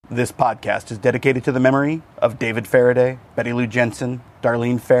This podcast is dedicated to the memory of David Faraday, Betty Lou Jensen,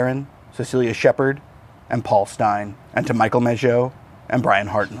 Darlene Ferrin, Cecilia Shepard, and Paul Stein, and to Michael Mageau and Brian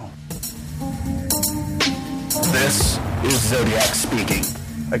Hartnell. This is Zodiac Speaking,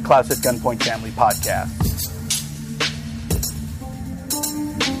 a Klaus at Gunpoint family podcast.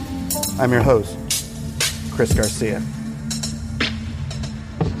 I'm your host, Chris Garcia.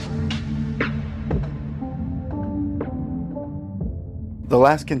 The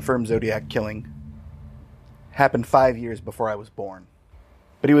last confirmed Zodiac killing happened 5 years before I was born.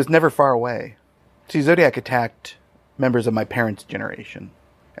 But he was never far away. See, Zodiac attacked members of my parents' generation.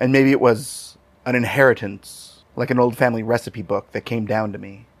 And maybe it was an inheritance, like an old family recipe book that came down to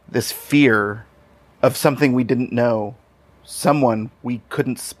me. This fear of something we didn't know, someone we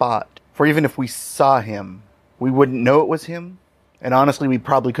couldn't spot. For even if we saw him, we wouldn't know it was him. And honestly, we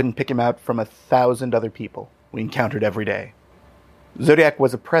probably couldn't pick him out from 1,000 other people we encountered every day. Zodiac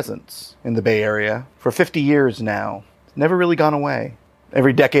was a presence in the Bay Area for 50 years now. It's never really gone away.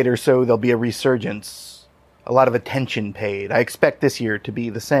 Every decade or so, there'll be a resurgence. A lot of attention paid. I expect this year to be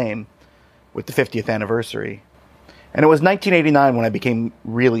the same with the 50th anniversary. And it was 1989 when I became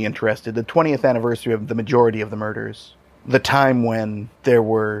really interested, the 20th anniversary of the majority of the murders. The time when there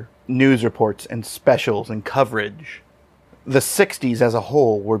were news reports and specials and coverage. The 60s as a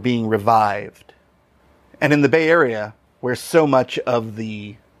whole were being revived. And in the Bay Area, where so much of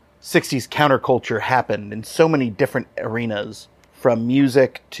the 60s counterculture happened in so many different arenas, from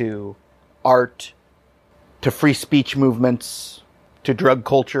music to art to free speech movements to drug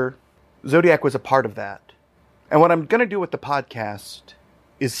culture, Zodiac was a part of that. And what I'm going to do with the podcast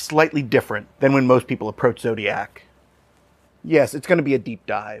is slightly different than when most people approach Zodiac. Yes, it's going to be a deep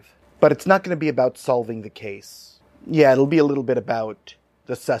dive, but it's not going to be about solving the case. Yeah, it'll be a little bit about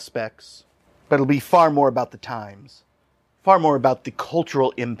the suspects, but it'll be far more about the times. Far more about the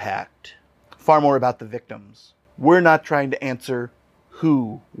cultural impact. Far more about the victims. We're not trying to answer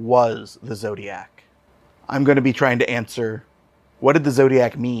who was the Zodiac. I'm going to be trying to answer, what did the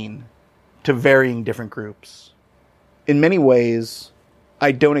Zodiac mean to varying different groups? In many ways,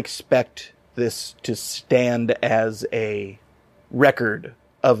 I don't expect this to stand as a record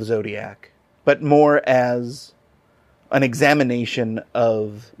of Zodiac, but more as an examination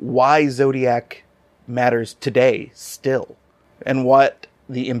of why Zodiac matters today still, and what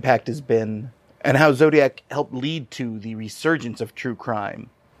the impact has been, and how Zodiac helped lead to the resurgence of true crime.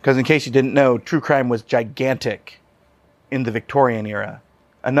 Because in case you didn't know, true crime was gigantic in the Victorian era,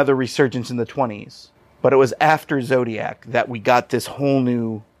 another resurgence in the 20s. But it was after Zodiac that we got this whole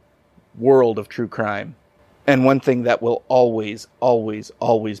new world of true crime. And one thing that will always, always,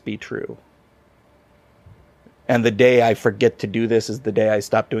 always be true. And the day I forget to do this is the day I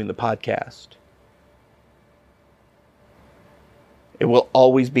stop doing the podcast. It will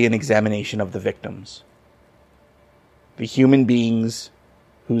always be an examination of the victims. The human beings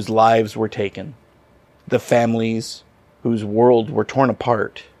whose lives were taken. The families whose worlds were torn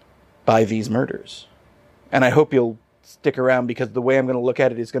apart by these murders. And I hope you'll stick around, because the way I'm going to look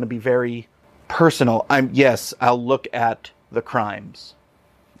at it is going to be very personal. I'll look at the crimes.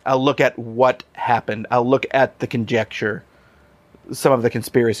 I'll look at what happened. I'll look at the conjecture, some of the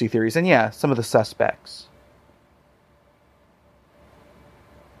conspiracy theories, and some of the suspects.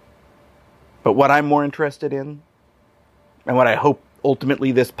 But what I'm more interested in, and what I hope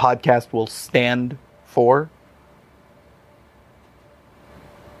ultimately this podcast will stand for,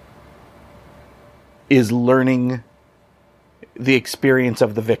 is learning the experience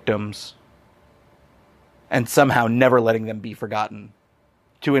of the victims and somehow never letting them be forgotten.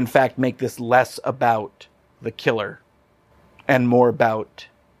 To in fact make this less about the killer and more about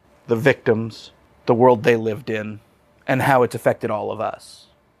the victims, the world they lived in, and how it's affected all of us.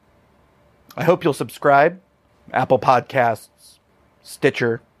 I hope you'll subscribe. Apple Podcasts,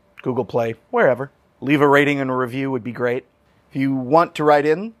 Stitcher, Google Play, wherever. Leave a rating and a review would be great. If you want to write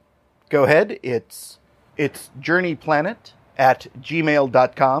in, go ahead. It's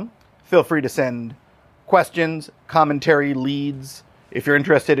journeyplanet@gmail.com. Feel free to send questions, commentary, leads. If you're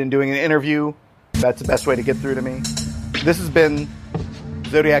interested in doing an interview, that's the best way to get through to me. This has been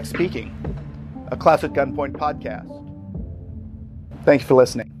Zodiac Speaking, a Klaus at Gunpoint podcast. Thank you for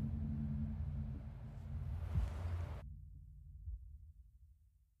listening.